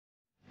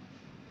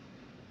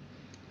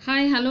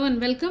Hi, hello and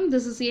welcome.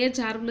 This is A.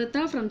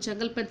 Charulata from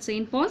Chagalpet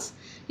St. Paul's.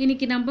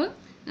 இன்னைக்கு நம்ம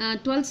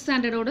 12th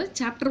standard ஓட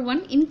chapter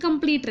 1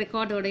 incomplete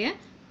record ஓடைய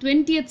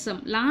 20th sum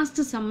last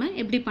sum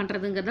எப்படி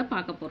பண்றதுங்கறத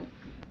பார்க்க போறோம்.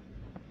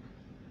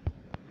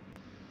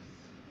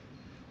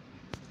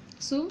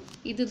 So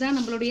இதுதான்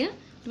நம்மளுடைய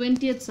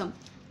 20th sum.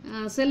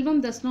 Selvam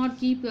does not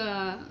keep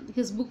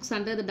his books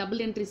under the double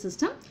entry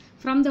system.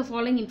 From the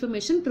following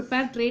information,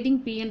 prepare trading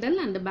P&L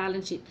and the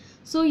balance sheet.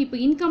 So, இப்போ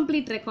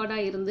incomplete record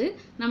இருந்து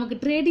நமக்கு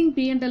trading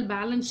P&L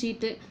balance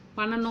sheet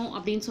பண்ணணும்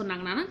அப்படின்னு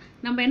சொன்னாங்கன்னா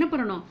நம்ம என்ன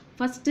பண்ணணும்?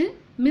 First,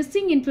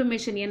 missing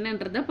information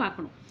என்னன்றதை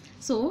பார்க்கணும்.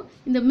 So,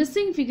 இந்த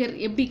missing figure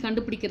எப்படி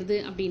கண்டுபிடிக்கிறது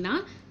அப்படின்னா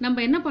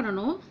நம்ம என்ன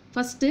பண்ணணும்?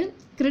 First,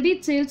 credit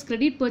sales,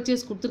 credit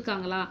purchase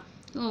கொடுத்துருக்காங்களா?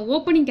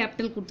 Opening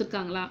capital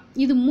கொடுத்துருக்காங்களா?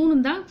 இது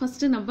மூணும் தான்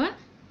first நம்ம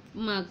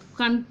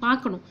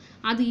பார்க்கணும்.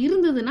 அது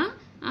இருந்ததுன்னா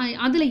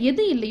அதில்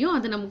எது இல்லையோ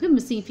அது நமக்கு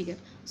மிஸ்ஸிங் ஃபிகர்.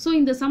 ஸோ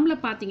இந்த சம்மில்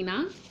பார்த்தீங்கன்னா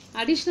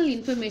அடிஷ்னல்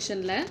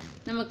இன்ஃபர்மேஷனில்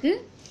நமக்கு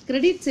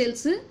கிரெடிட்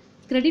சேல்ஸு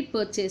கிரெடிட்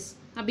பர்ச்சேஸ்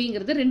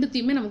அப்படிங்கிறத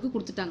ரெண்டுத்தையுமே நமக்கு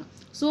கொடுத்துட்டாங்க.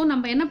 ஸோ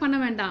நம்ம என்ன பண்ண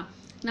வேண்டாம்,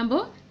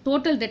 நம்ம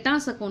டோட்டல்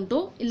டெட்டாஸ்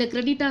அக்கௌண்ட்டோ இல்லை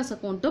கிரெடிட்டாஸ்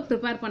அக்கௌண்ட்டோ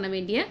ப்ரிப்பேர் பண்ண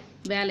வேண்டிய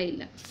வேலை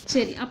இல்லை.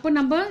 சரி, அப்போ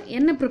நம்ம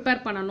என்ன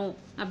ப்ரிப்பேர் பண்ணணும்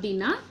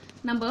அப்படின்னா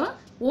நம்ம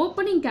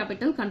ஓப்பனிங்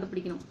கேபிட்டல்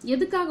கண்டுபிடிக்கணும்.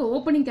 எதுக்காக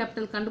ஓப்பனிங்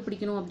கேபிட்டல்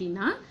கண்டுபிடிக்கணும்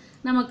அப்படின்னா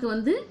நமக்கு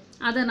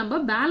அதை நம்ம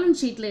பேலன்ஸ்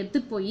ஷீட்டில்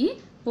எடுத்துகிட்டு போய்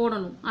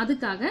போடணும்.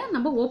 அதுக்காக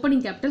நம்ம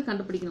ஓப்பனிங் கேபிட்டல்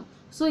கண்டுபிடிக்கணும்.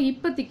 ஸோ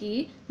இப்போதைக்கு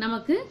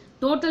நமக்கு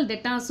டோட்டல்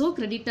டெட்டாஸோ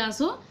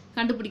கிரெடிட்டாஸோ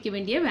கண்டுபிடிக்க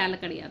வேண்டிய வேலை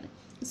கிடையாது.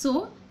 ஸோ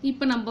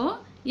இப்போ நம்ம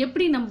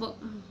எப்படி நம்ம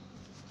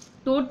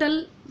டோட்டல்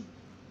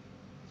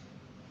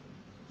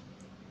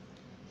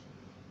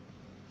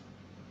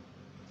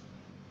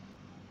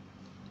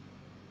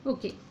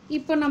ஓகே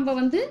இப்போ நம்ம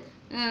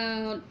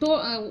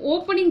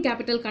ஓப்பனிங்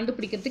கேபிட்டல்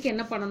கண்டுபிடிக்கிறதுக்கு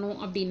என்ன பண்ணணும்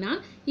அப்படின்னா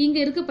இங்கே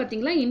இருக்குது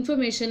பார்த்தீங்களா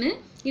இன்ஃபர்மேஷனு.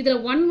 இதில்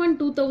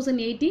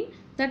 1/1/2018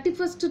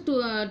 31st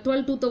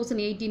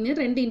 12/2018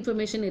 ரெண்டு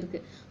இன்ஃபர்மேஷன்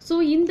இருக்குது. ஸோ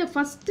இந்த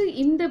ஃபஸ்ட்டு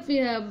இந்த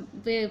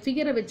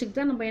ஃபிகரை வச்சுக்கிட்டு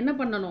தான் நம்ம என்ன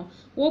பண்ணணும்,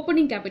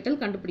 ஓப்பனிங் கேபிட்டல்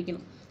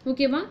கண்டுபிடிக்கணும்.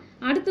 ஓகேவா?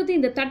 அடுத்தது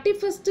இந்த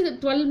 31st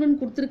 12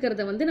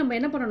 கொடுத்துருக்கிறத நம்ம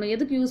என்ன பண்ணணும்,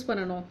 எதுக்கு யூஸ்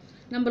பண்ணணும்,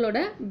 நம்மளோட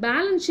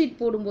பேலன்ஸ் ஷீட்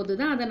போடும்போது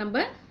தான் அதை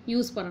நம்ம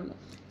யூஸ்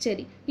பண்ணணும்.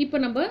 சரி, இப்போ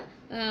நம்ம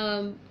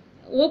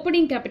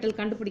ஓப்பனிங் கேபிட்டல்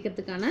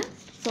கண்டுபிடிக்கிறதுக்கான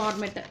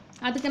ஃபார்மேட்டை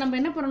அதுக்கு நம்ம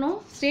என்ன பண்ணணும்,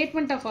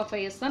 ஸ்டேட்மெண்ட் ஆஃப்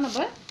அஃபயர்ஸ் தான் நம்ம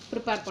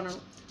ப்ரிப்பேர்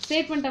பண்ணணும்.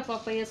 Statement of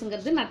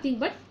அஃபயர்ஸுங்கிறது nothing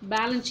but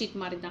balance sheet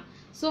மாதிரி தான்.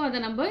 ஸோ அதை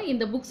நம்ம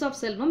இந்த books of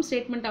Selvam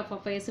statement of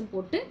அஃபயர்ஸ்ன்னு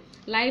போட்டு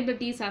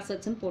லைபிலிட்டிஸ்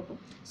அசட்ஸ்ன்னு போட்டோம்.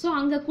 ஸோ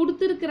அங்கே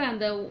கொடுத்துருக்கிற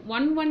அந்த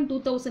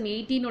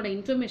 1/1/2018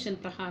 இன்ஃபர்மேஷன்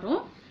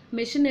பிரகாரம்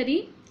machinery,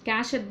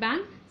 cash at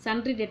bank,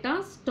 sundry theta,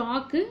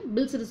 stock,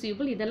 bills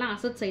receivable இதெல்லாம்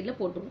அசட் சைடில்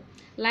போட்டுருவோம்.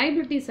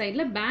 லைபிலிட்டி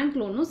சைடில் பேங்க்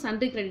லோனும்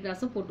சன்ட்ரி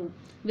கிரெடிட்டாஸும் போட்டுருவோம்.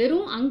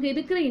 வெறும் அங்கே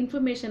இருக்கிற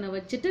இன்ஃபர்மேஷனை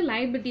வச்சுட்டு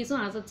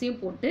லைபிலிட்டிஸும் அசட்ஸையும்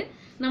போட்டு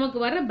நமக்கு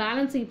வர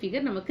பேலன்சிங்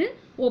ஃபிகர் நமக்கு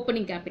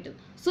ஓப்பனிங் கேபிட்டல்.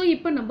 ஸோ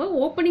இப்போ நம்ம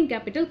ஓப்பனிங்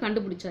கேபிட்டல்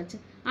கண்டுபிடிச்சாச்சு.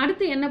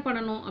 அடுத்து என்ன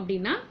பண்ணணும்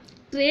அப்படின்னா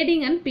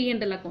ட்ரேடிங் அண்ட்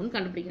P&L அக்கௌண்ட்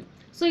கண்டுபிடிக்கணும்.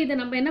 ஸோ இதை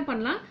நம்ம என்ன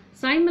பண்ணலாம்,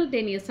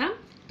 சைமல்டேனியஸாக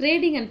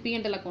ட்ரேடிங் அண்ட்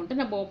P&L அக்கௌண்ட்டை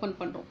நம்ம ஓப்பன்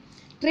பண்ணுறோம்.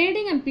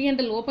 ட்ரேடிங் அண்ட்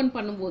P&L ஓப்பன்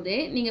பண்ணும்போதே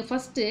நீங்கள்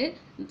ஃபஸ்ட்டு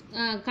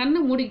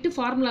கண்ணை மூடிக்கிட்டு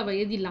ஃபார்முலாவை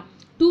எழுதிடலாம்.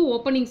 2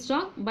 opening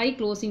stock, by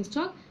closing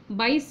stock,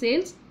 by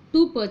sales,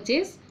 2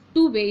 purchase,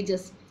 2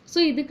 wages. So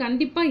இது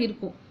கண்டிப்பாக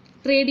இருக்கும்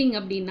ட்ரேடிங்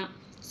அப்படின்னா.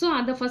 ஸோ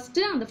அதை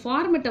ஃபஸ்ட்டு அந்த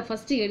ஃபார்மெட்டை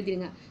ஃபஸ்ட்டு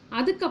எழுதிடுங்க.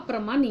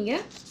 அதுக்கப்புறமா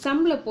நீங்கள்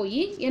சம்மில்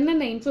போய்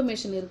என்னென்ன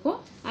இன்ஃபர்மேஷன் இருக்கோ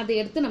அதை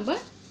எடுத்து நம்ம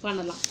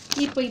பண்ணலாம்.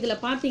 இப்போ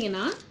இதில்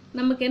பார்த்தீங்கன்னா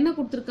நமக்கு என்ன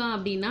கொடுத்துருக்கான்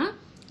அப்படின்னா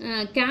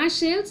cash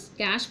sales,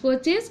 cash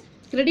purchase,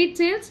 credit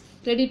sales,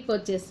 credit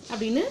purchase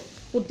அப்படின்னு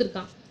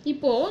கொடுத்துருக்கான்.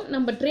 இப்போது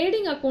நம்ம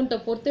ட்ரேடிங் அக்கௌண்ட்டை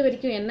பொறுத்த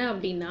வரைக்கும் என்ன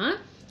அப்படின்னா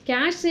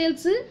கேஷ்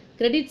சேல்ஸு,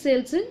 கிரெடிட்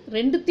சேல்ஸு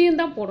ரெண்டுத்தையும்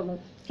தான்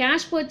போடணும்.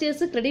 கேஷ்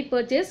பர்ச்சேஸு, கிரெடிட்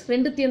பர்ச்சேஸ்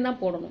ரெண்டுத்தையும்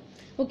தான் போடணும்.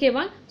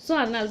 ஓகேவா? ஸோ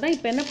அதனால தான்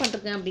இப்போ என்ன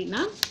பண்ணுறேன்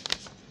அப்படின்னா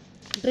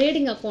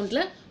ட்ரேடிங்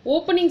அக்கௌண்ட்டில்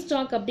ஓப்பனிங்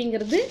ஸ்டாக்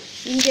அப்படிங்கிறது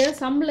இங்கே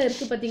சம்மில்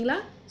இருக்குது பார்த்தீங்களா,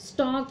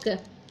 ஸ்டாக்கு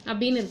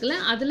அப்படின்னு இருக்குல்ல,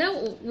 அதில்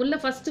உள்ள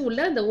ஃபஸ்ட்டு உள்ள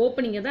இந்த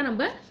ஓப்பனிங்கை தான்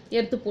நம்ம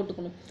எடுத்து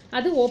போட்டுக்கணும்.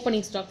 அது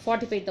ஓப்பனிங் ஸ்டாக்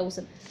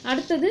 45,000.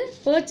 அடுத்தது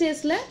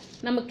பர்ச்சேஸில்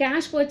நம்ம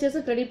கேஷ் பர்ச்சேஸு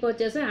கிரெடிட்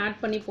பர்ச்சேஸும் ஆட்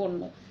பண்ணி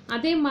போடணும்.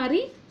 அதே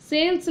மாதிரி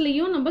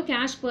சேல்ஸ்லேயும் நம்ம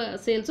கேஷ்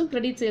சேல்ஸும்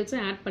கிரெடிட்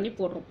சேல்ஸும் ஆட் பண்ணி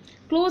போடுறோம்.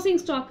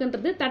 க்ளோசிங்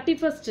ஸ்டாக்குன்றது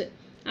 31st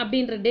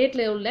அப்படின்ற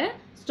டேட்டில் உள்ள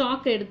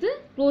ஸ்டாக்கை எடுத்து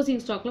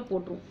க்ளோசிங் ஸ்டாக்கில்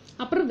போட்டுருவோம்.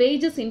 அப்புறம்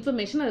வேஜஸ்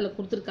இன்ஃபர்மேஷன் அதில்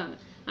கொடுத்துருக்காங்க,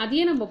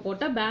 அதையே நம்ம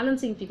போட்டால்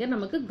பேலன்சிங் ஃபிகர்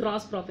நமக்கு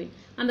கிராஸ் ப்ராஃபிட்.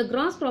 அந்த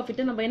கிராஸ்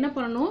ப்ராஃபிட்டை நம்ம என்ன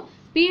பண்ணணும்,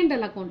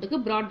 P&L அக்கௌண்ட்டுக்கு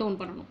ப்ராட் டவுன்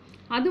பண்ணணும்.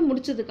 அது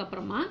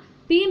முடிச்சதுக்கப்புறமா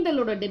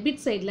P&Lோட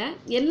டெபிட் சைடில்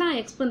எல்லா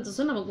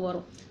எக்ஸ்பென்சஸும் நமக்கு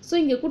வரும். ஸோ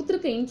இங்கே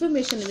கொடுத்துருக்க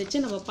இன்ஃபர்மேஷனை வச்சு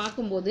நம்ம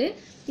பார்க்கும்போது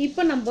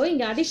இப்போ நம்ம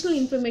இங்கே அடிஷ்னல்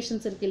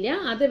இன்ஃபர்மேஷன்ஸ் இருக்கு இல்லையா,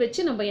 அதை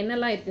வச்சு நம்ம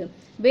என்னெல்லாம் இருக்குது,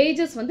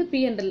 வேஜஸ்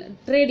P&L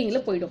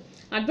ட்ரேடிங்கில் போயிடும்,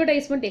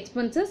 அட்வர்டைஸ்மெண்ட்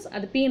எக்ஸ்பென்சஸ்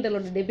அது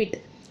P&Lோட டெபிட்,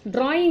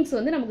 ட்ராயிங்ஸ்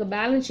நமக்கு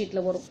பேலன்ஸ்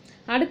ஷீட்டில் வரும்.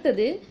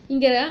 அடுத்தது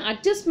இங்கே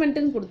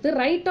அட்ஜஸ்ட்மெண்ட்டுன்னு கொடுத்து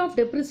right of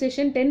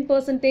depreciation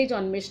 10%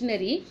 on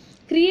machinery,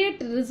 create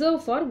reserve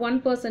for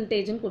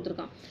 1%ன்னு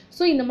கொடுத்துருக்கான்.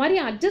 ஸோ இந்த மாதிரி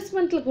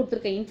அட்ஜஸ்ட்மெண்ட்டில்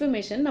கொடுத்துருக்க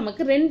இன்ஃபர்மேஷன்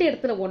நமக்கு ரெண்டு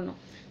இடத்துல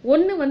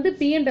ஒன்று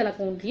P&L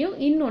அக்கௌண்ட்லேயும்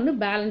இன்னொன்று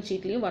பேலன்ஸ்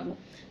ஷீட்லேயும் வரணும்.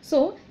 So,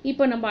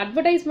 இப்போ நம்ம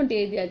advertisement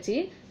எழுதியாச்சு.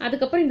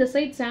 அதுக்கப்புறம் இந்த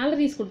சைட்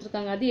salaries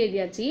கொடுத்திருக்காங்க அது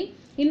எழுதியாச்சு.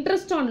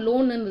 இன்ட்ரெஸ்ட் ஆன்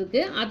லோன்னு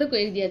இருக்குது, அதை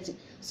எழுதியாச்சு.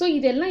 ஸோ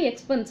இதெல்லாம்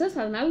எக்ஸ்பென்சஸ்,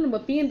 அதனால நம்ம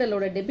P&L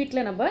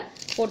டெபிட்டில் நம்ம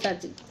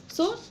போட்டாச்சு.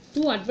 So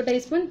 2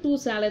 advertisement, 2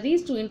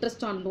 salaries, 2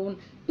 interest on loan,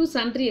 2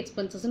 sundry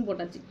expenses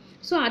போட்டாச்சு.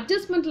 ஸோ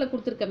அட்ஜஸ்ட்மெண்ட்டில்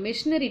கொடுத்துருக்க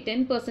மெஷினரி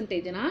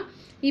 10%னா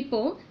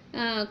இப்போது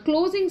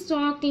க்ளோசிங்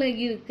ஸ்டாக்கில்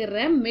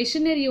இருக்கிற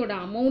மெஷினரியோட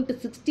அமௌண்ட்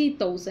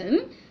 60,000.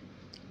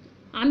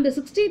 அந்த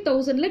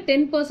 60,000ல்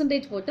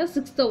 10% போட்டால்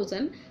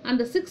 6,000.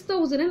 அந்த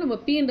 6,000 நம்ம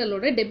P&L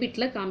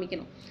டெபிட்டில்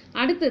காமிக்கணும்.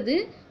 அடுத்தது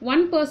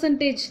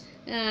 1%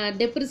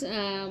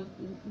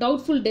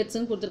 டவுட்ஃபுல்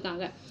டெட்ஸ்ன்னு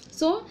கொடுத்துருக்காங்க.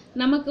 ஸோ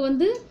நமக்கு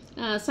வந்து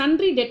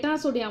சன்ட்ரி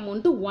டெட்டாஸோடைய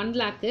அமௌண்ட்டு 1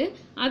 lakh.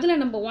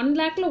 அதில் நம்ம 1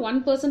 lakhல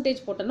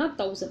 1% போட்டோம்னா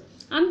 1000.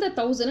 அந்த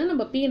 1000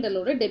 நம்ம P&L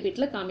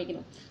டெபிட்டில்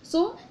காமிக்கணும். ஸோ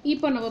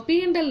இப்போ நம்ம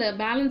P&L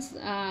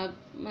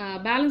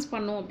பேலன்ஸ்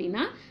பண்ணோம்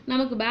அப்படின்னா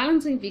நமக்கு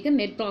balancing figure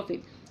net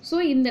profit. So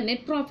இந்த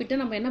நெட் ப்ராஃபிட்டை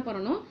நம்ம என்ன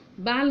பண்ணணும்,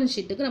 பேலன்ஸ்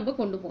ஷீட்டுக்கு நம்ம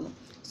கொண்டு போகணும்.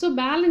 ஸோ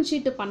பேலன்ஸ்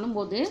ஷீட்டு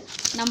பண்ணும்போது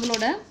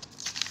நம்மளோட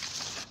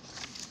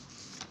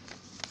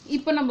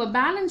இப்போ நம்ம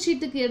பேலன்ஸ்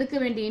ஷீட்டுக்கு எடுக்க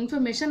வேண்டிய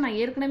இன்ஃபர்மேஷன் நான்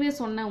ஏற்கனவே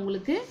சொன்னேன்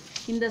உங்களுக்கு.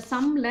 இந்த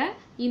சம்மில்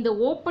இந்த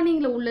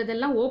ஓப்பனிங்கில்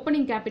உள்ளதெல்லாம்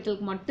ஓப்பனிங்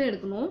கேபிட்டலுக்கு மட்டும்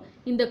எடுக்கணும்.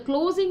 இந்த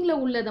க்ளோசிங்கில்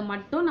உள்ளதை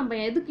மட்டும் நம்ம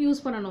எதுக்கு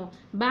யூஸ் பண்ணணும்,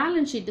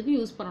 பேலன்ஸ் ஷீட்டுக்கு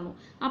யூஸ் பண்ணணும்.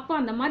 அப்போ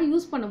அந்த மாதிரி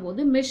யூஸ்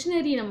பண்ணும்போது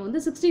மெஷினரி நம்ம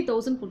வந்து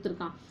 60,000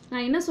 கொடுத்துருக்கான்.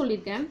 நான் என்ன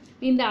சொல்லியிருக்கேன்,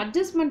 இந்த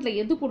அட்ஜஸ்ட்மெண்ட்டில்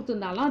எது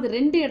கொடுத்துருந்தாலும் அது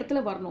 2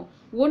 இடத்துல வரணும்.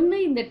 ஒன்று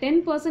இந்த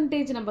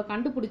 10% நம்ம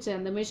கண்டுபிடிச்ச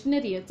அந்த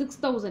மெஷினரியை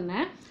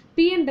 6,000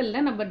 P&L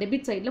நம்ம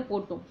டெபிட் சைடில்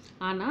போட்டோம்.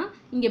 ஆனால்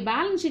இங்கே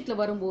பேலன்ஸ் ஷீட்டில்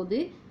வரும்போது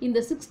இந்த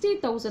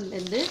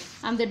 60,000லேருந்து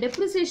அந்த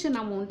டெப்ரிசியேஷன்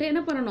அமௌண்ட்டை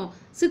என்ன பண்ணணும்,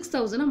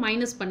 6,000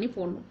 மைனஸ் பண்ணி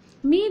போடணும்.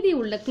 மீதி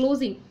உள்ள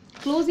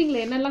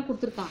க்ளோசிங்கில் என்னெல்லாம்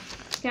கொடுத்துருக்கான்,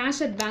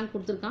 கேஷ் அட் பேங்க்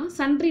கொடுத்துருக்கான்,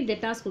 சன்ட்ரி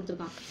டெட்டாஸ்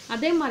கொடுத்துருக்கான்.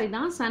 அதே மாதிரி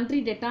தான்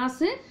சன்ட்ரி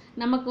டெட்டாஸு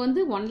நமக்கு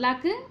வந்து 1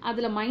 lakh,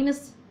 அதில்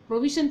minus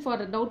provision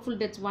for doubtful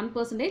debts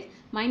 1%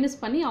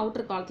 minus பண்ணி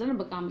அவுட்டர் காலத்தில்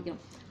நம்ம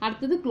காமிக்கிறோம்.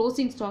 அடுத்தது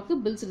closing stock,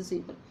 bills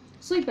receivable.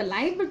 So இப்போ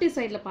லைபிலிட்டி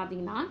சைடில்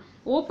பார்த்தீங்கன்னா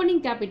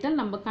ஓப்பனிங் கேபிட்டல்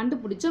நம்ம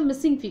கண்டுபிடிச்ச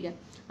மிஸ்ஸிங் ஃபிகர்,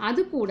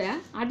 அது கூட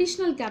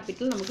அடிஷ்னல்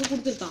கேபிட்டல் நமக்கு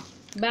கொடுத்துருக்கான்.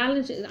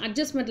 பேலன்ஸ்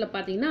அட்ஜஸ்ட்மெண்ட்டில்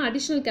பார்த்தீங்கன்னா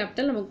அடிஷ்னல்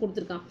கேபிட்டல் நமக்கு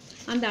கொடுத்துருக்கான்.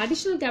 அந்த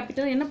அடிஷ்னல்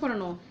கேபிட்டல் என்ன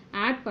பண்ணணும்,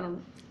 ஆட்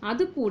பண்ணணும்.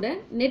 அது கூட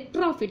நெட்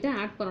ப்ராஃபிட்டை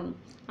ஆட் பண்ணணும்.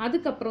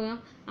 அதுக்கப்புறம்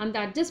அந்த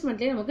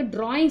அட்ஜஸ்ட்மெண்ட்லேயே நமக்கு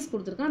ட்ராயிங்ஸ்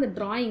கொடுத்துருக்கான், அந்த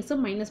ட்ராயிங்ஸை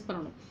மைனஸ்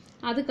பண்ணணும்.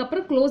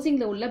 அதுக்கப்புறம்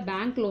க்ளோசிங்கில் உள்ள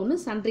பேங்க் லோனு,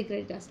 சன்ட்ரி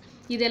கிரெடிட்டர்ஸ்,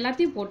 இது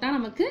எல்லாத்தையும் போட்டால்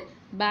நமக்கு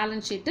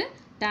பேலன்ஸ் ஷீட்டு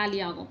டேலி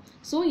ஆகும்.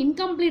 ஸோ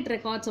இன்கம்ப்ளீட்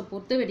ரெக்கார்ட்ஸை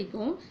பொறுத்த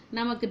வரைக்கும்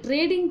நமக்கு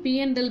ட்ரேடிங்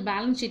P&L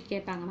பேலன்ஸ் ஷீட்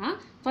கேட்டாங்கன்னா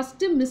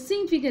ஃபஸ்ட்டு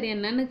மிஸ்ஸிங் ஃபிகர்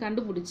என்னன்னு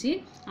கண்டுபிடிச்சி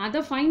அதை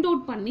ஃபைண்ட்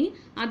அவுட் பண்ணி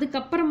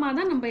அதுக்கப்புறமா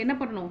தான் நம்ம என்ன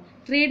பண்ணணும்,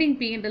 ட்ரேடிங்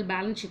P&L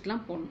பேலன்ஸ்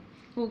ஷீட்லாம்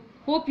போடணும்.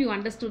 Hope you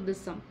understood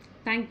this some.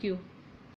 Thank you.